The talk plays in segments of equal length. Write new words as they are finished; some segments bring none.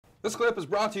This clip is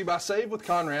brought to you by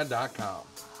SaveWithConrad.com.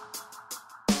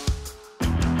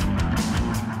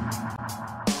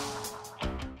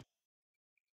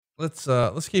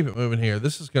 Let's keep it moving here.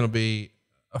 This is going to be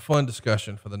a fun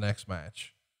discussion for the next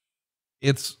match.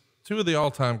 It's two of the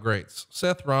all-time greats,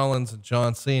 Seth Rollins and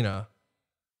John Cena.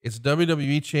 It's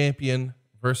WWE champion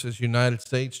versus United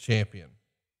States champion.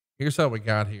 Here's how we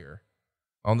got here.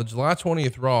 On the July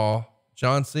 20th Raw,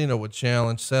 John Cena would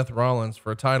challenge Seth Rollins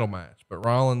for a title match, but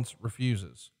Rollins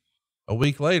refuses. A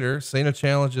week later, Cena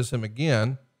challenges him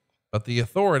again, but the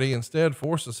Authority instead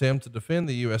forces him to defend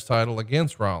the U.S. title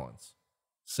against Rollins.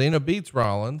 Cena beats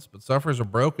Rollins, but suffers a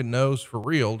broken nose for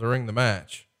real during the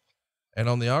match. And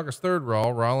on the August 3rd Raw,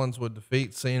 Rollins would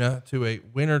defeat Cena to a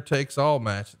winner-takes-all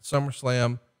match at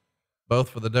SummerSlam, both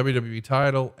for the WWE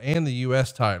title and the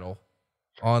U.S. title.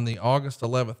 On the August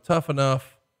 11th Tough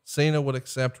Enough, Cena would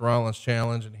accept Rollins'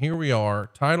 challenge, and here we are,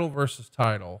 title versus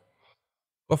title.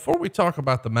 Before we talk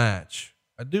about the match,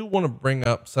 I do want to bring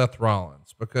up Seth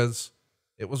Rollins, because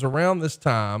it was around this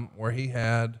time where he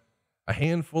had a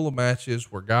handful of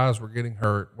matches where guys were getting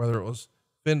hurt, whether it was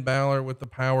Finn Balor with the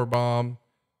power bomb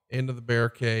into the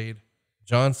barricade,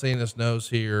 John Cena's nose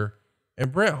here,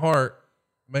 and Bret Hart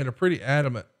made a pretty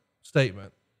adamant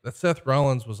statement that Seth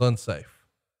Rollins was unsafe.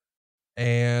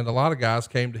 And a lot of guys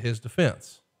came to his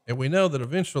defense. And we know that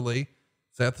eventually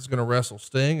Seth is going to wrestle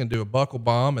Sting and do a buckle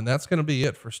bomb, and that's going to be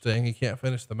it for Sting. He can't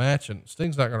finish the match, and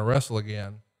Sting's not going to wrestle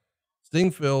again.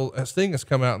 Sting has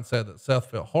come out and said that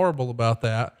Seth felt horrible about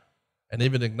that, and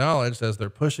even acknowledged as they're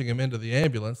pushing him into the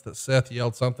ambulance that Seth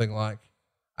yelled something like,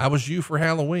 "I was you for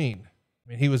Halloween." I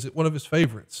mean, he was one of his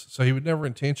favorites, so he would never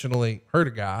intentionally hurt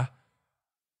a guy.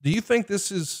 Do you think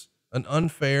this is an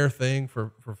unfair thing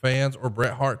for fans or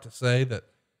Bret Hart to say that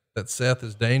Seth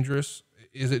is dangerous?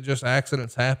 Is it just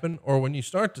accidents happen? Or when you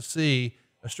start to see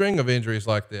a string of injuries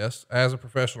like this as a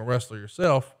professional wrestler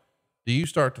yourself, do you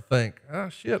start to think, oh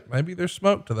shit, maybe there's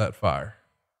smoke to that fire?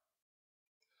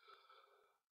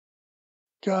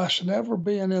 Gosh, never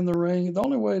being in the ring, the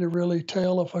only way to really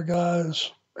tell if a guy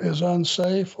is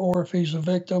unsafe or if he's a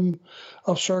victim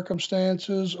of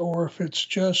circumstances or if it's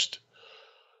just,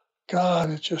 God,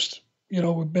 it's just,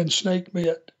 we've been snake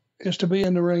bit, is to be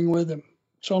in the ring with him.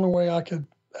 It's the only way I could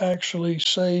actually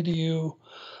say to you,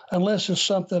 unless it's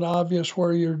something obvious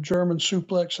where you're German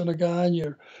suplexing a guy and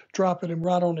you're dropping him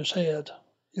right on his head.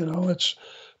 It's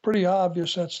pretty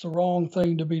obvious that's the wrong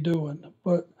thing to be doing.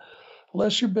 But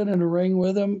unless you've been in the ring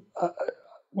with him,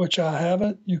 which I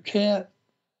haven't, you can't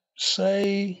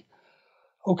say,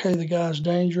 okay, the guy's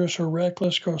dangerous or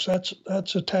reckless, because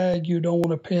that's a tag you don't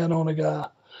want to pin on a guy.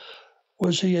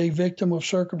 Was he a victim of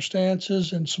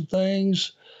circumstances and some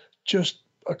things just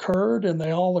occurred and they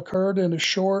all occurred in a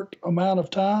short amount of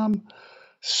time?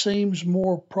 Seems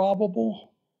more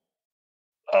probable.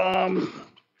 I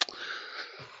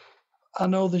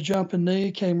know the jumping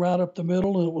knee came right up the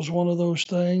middle, and it was one of those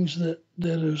things that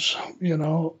is,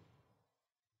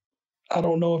 I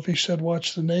don't know if he said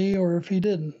watch the knee or if he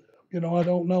didn't. I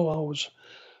don't know.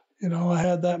 I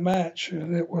had that match,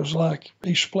 and it was like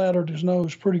he splattered his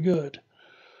nose pretty good.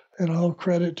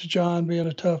 Credit to John being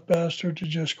a tough bastard to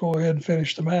just go ahead and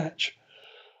finish the match.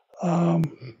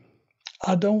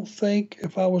 I don't think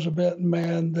if I was a betting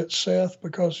man that Seth,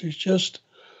 because he's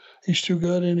too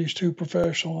good and he's too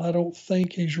professional, I don't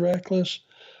think he's reckless.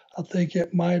 I think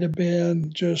it might have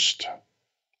been just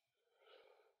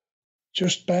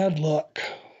bad luck.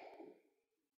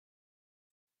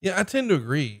 Yeah, I tend to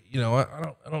agree.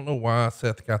 I don't know why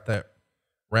Seth got that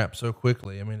rap so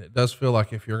quickly. I mean, it does feel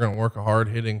like if you're going to work a hard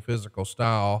hitting physical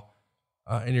style,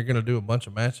 and you're going to do a bunch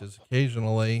of matches,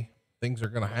 occasionally things are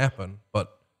going to happen.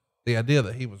 But the idea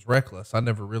that he was reckless, I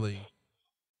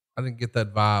didn't get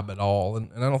that vibe at all. And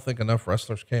I don't think enough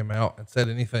wrestlers came out and said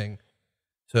anything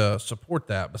to support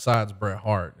that besides Bret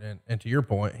Hart. And to your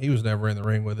point, he was never in the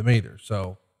ring with him either.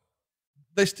 So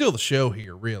they steal the show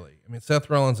here, really. I mean, Seth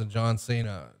Rollins and John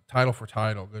Cena, title for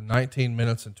title, go 19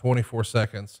 minutes and 24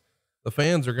 seconds. The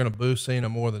fans are going to boo Cena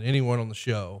more than anyone on the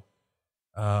show.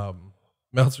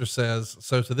 Meltzer says,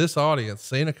 so to this audience,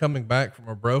 Cena coming back from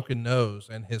a broken nose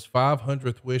and his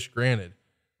 500th wish granted,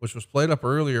 which was played up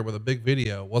earlier with a big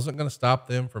video, wasn't going to stop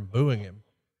them from booing him.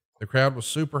 The crowd was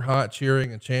super hot,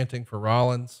 cheering and chanting for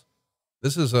Rollins.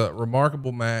 This is a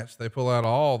remarkable match. They pull out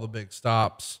all the big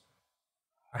stops.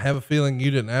 I have a feeling you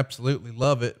didn't absolutely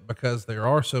love it because there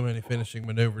are so many finishing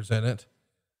maneuvers in it.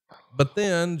 But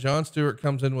then Jon Stewart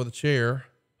comes in with a chair,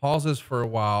 pauses for a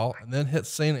while, and then hits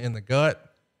Cena in the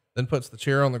gut, then puts the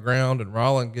chair on the ground, and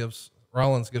Rollins gives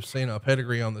Cena a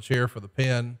pedigree on the chair for the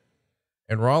pin.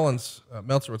 And Rollins,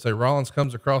 Meltzer would say, Rollins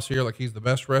comes across here like he's the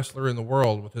best wrestler in the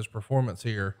world with his performance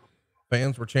here.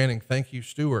 Fans were chanting, "Thank you,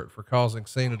 Stewart," for causing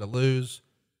Cena to lose.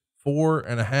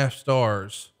 4.5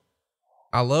 stars.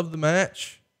 I love the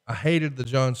match. I hated the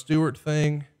Jon Stewart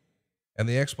thing. And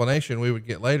the explanation we would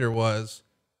get later was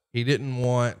he didn't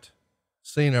want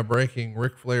Cena breaking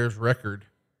Ric Flair's record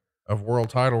of world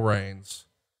title reigns.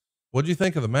 What'd you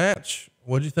think of the match?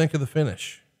 What'd you think of the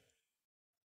finish?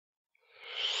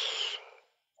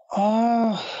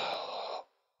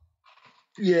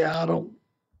 Yeah,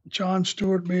 Jon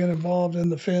Stewart being involved in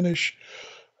the finish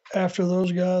after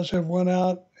those guys have went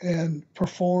out and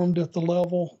performed at the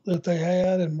level that they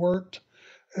had and worked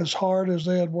as hard as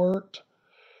they had worked,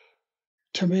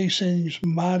 to me seems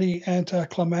mighty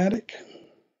anticlimactic.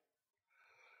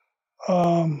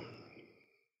 I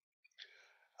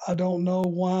don't know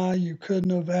why you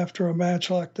couldn't have, after a match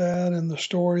like that and the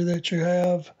story that you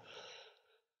have,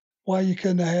 why you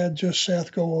couldn't have had just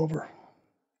Seth go over.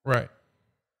 Right.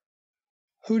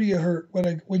 Who do you hurt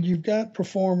when you've got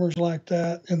performers like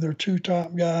that and they're two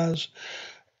top guys?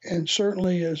 And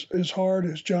certainly as hard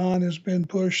as John has been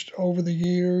pushed over the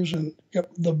years and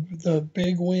the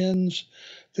big wins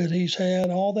that he's had,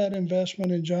 all that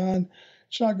investment in John,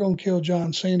 it's not going to kill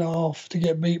John Cena off to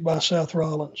get beat by Seth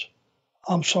Rollins.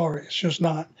 I'm sorry, it's just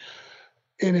not.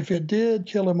 And if it did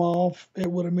kill him off,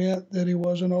 it would have meant that he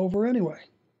wasn't over anyway.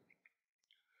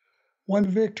 One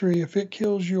victory, if it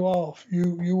kills you off,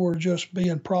 you were just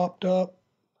being propped up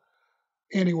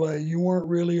anyway. You weren't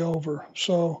really over.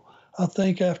 So I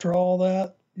think after all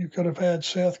that, you could have had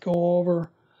Seth go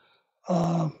over,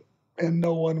 and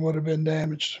no one would have been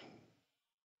damaged.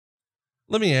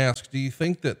 Let me ask, do you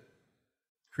think that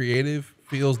creative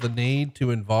feels the need to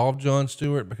involve Jon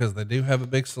Stewart because they do have a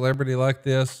big celebrity like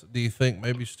this? Do you think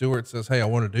maybe Stewart says, "Hey, I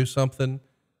want to do something,"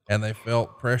 and they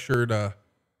felt pressure to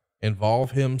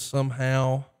involve him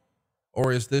somehow?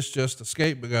 Or is this just a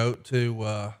scapegoat to,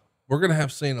 we're going to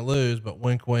have Cena lose, but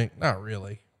wink, wink, not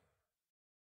really?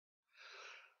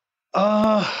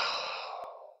 I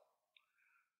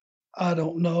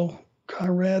don't know,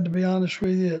 Conrad, to be honest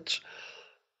with you. It's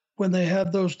when they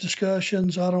have those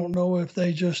discussions, I don't know if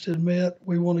they just admit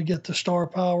we want to get the star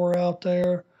power out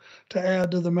there to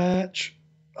add to the match.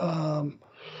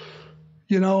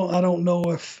 I don't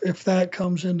know if that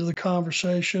comes into the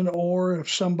conversation, or if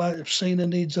Cena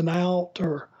needs an out,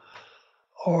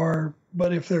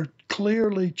 but if they're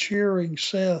clearly cheering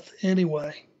Seth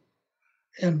anyway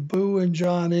and booing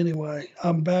John anyway,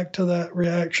 I'm back to that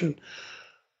reaction.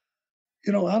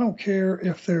 I don't care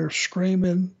if they're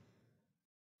screaming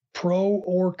pro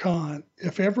or con.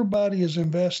 If everybody is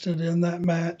invested in that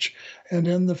match and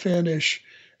in the finish,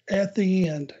 at the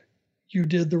end, you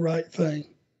did the right thing.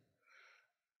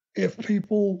 If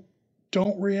people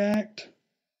don't react,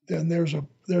 then there's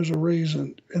a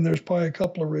reason, and there's probably a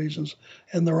couple of reasons,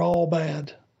 and they're all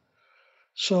bad.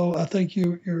 So I think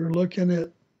you're looking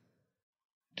at,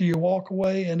 do you walk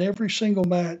away? In every single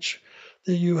match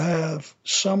that you have,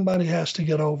 somebody has to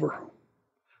get over.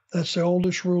 That's the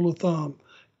oldest rule of thumb.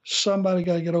 Somebody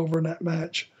got to get over in that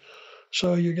match.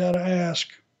 So you got to ask,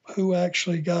 who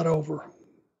actually got over?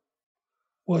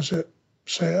 Was it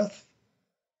Seth?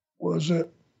 Was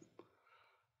it,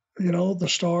 the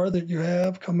star that you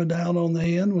have coming down on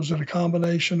the end? Was it a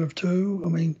combination of two? I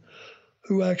mean,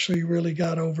 who actually really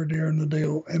got over during the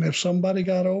deal? And if somebody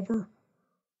got over,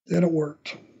 then it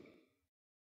worked.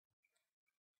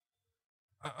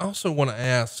 I also want to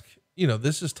ask,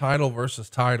 this is title versus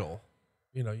title.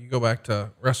 You go back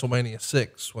to WrestleMania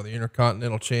 6, where the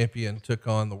Intercontinental Champion took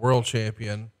on the World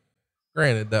Champion.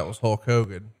 Granted, that was Hulk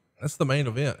Hogan. That's the main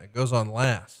event. It goes on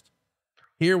last.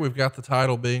 Here we've got the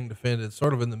title being defended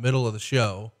sort of in the middle of the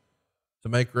show to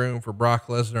make room for Brock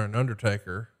Lesnar and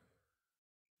Undertaker.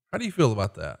 How do you feel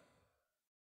about that?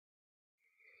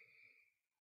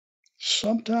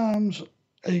 Sometimes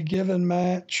a given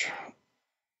match,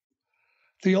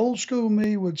 the old school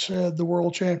me would say the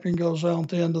world champion goes on at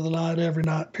the end of the night every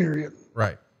night, period.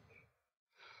 Right.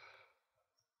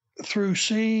 Through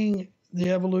seeing the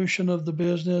evolution of the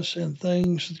business and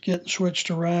things getting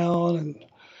switched around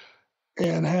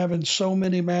and having so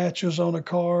many matches on a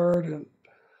card and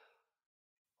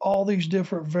all these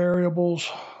different variables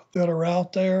that are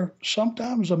out there,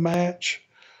 sometimes a match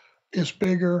is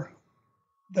bigger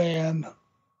than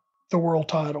the world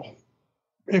title.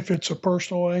 If it's a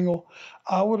personal angle,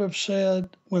 I would have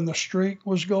said when the streak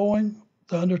was going,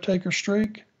 the Undertaker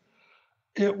streak,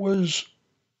 it was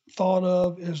thought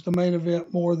of as the main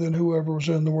event more than whoever was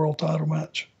in the world title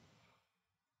match.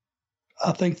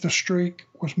 I think the streak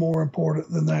was more important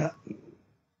than that.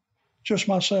 Just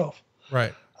myself.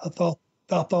 Right. I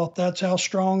thought that's how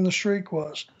strong the streak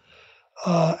was.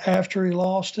 After he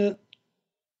lost it,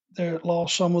 there it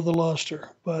lost some of the luster.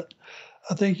 But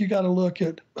I think you got to look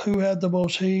at who had the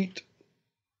most heat,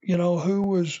 who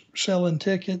was selling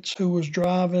tickets, who was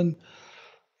driving,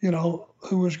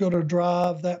 who was going to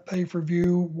drive that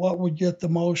pay-per-view, what would get the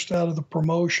most out of the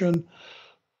promotion,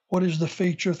 what is the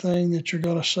feature thing that you're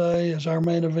going to say is our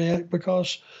main event,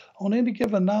 because on any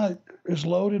given night, as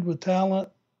loaded with talent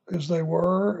as they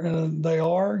were and they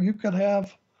are, you could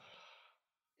have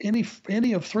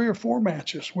any of 3 or 4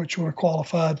 matches which would have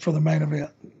qualified for the main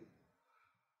event.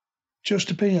 Just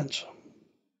depends.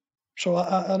 So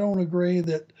I don't agree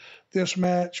that this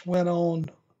match went on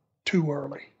too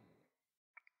early.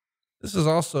 This is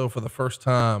also for the first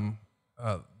time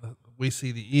we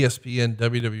see the ESPN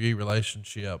WWE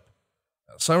relationship.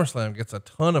 SummerSlam gets a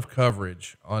ton of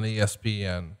coverage on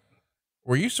ESPN.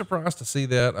 Were you surprised to see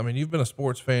that? I mean, you've been a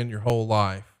sports fan your whole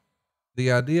life.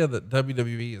 The idea that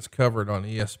WWE is covered on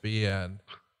ESPN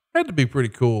had to be pretty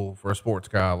cool for a sports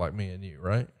guy like me and you,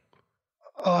 right?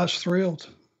 Oh, I was thrilled.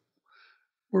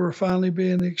 We were finally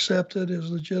being accepted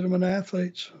as legitimate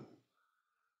athletes,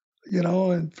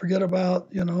 and forget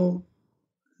about,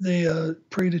 the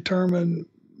predetermined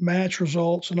match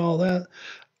results and all that.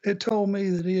 It told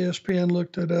me that ESPN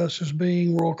looked at us as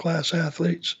being world-class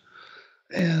athletes.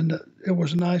 And it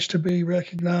was nice to be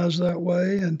recognized that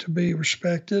way and to be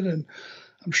respected. And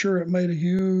I'm sure it made a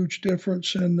huge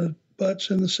difference in the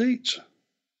butts in the seats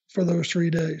for those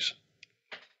 3 days.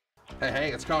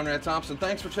 Hey, it's Conrad Thompson.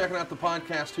 Thanks for checking out the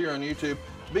podcast here on YouTube.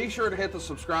 Be sure to hit the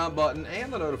subscribe button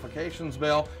and the notifications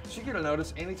bell so you get a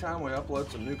notice anytime we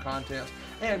upload some new content.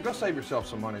 And go save yourself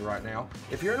some money right now.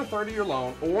 If you're in a 30-year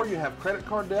loan or you have credit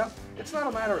card debt, it's not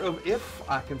a matter of if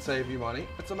I can save you money.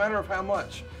 It's a matter of how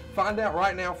much. Find out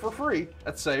right now for free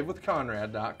at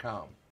SaveWithConrad.com.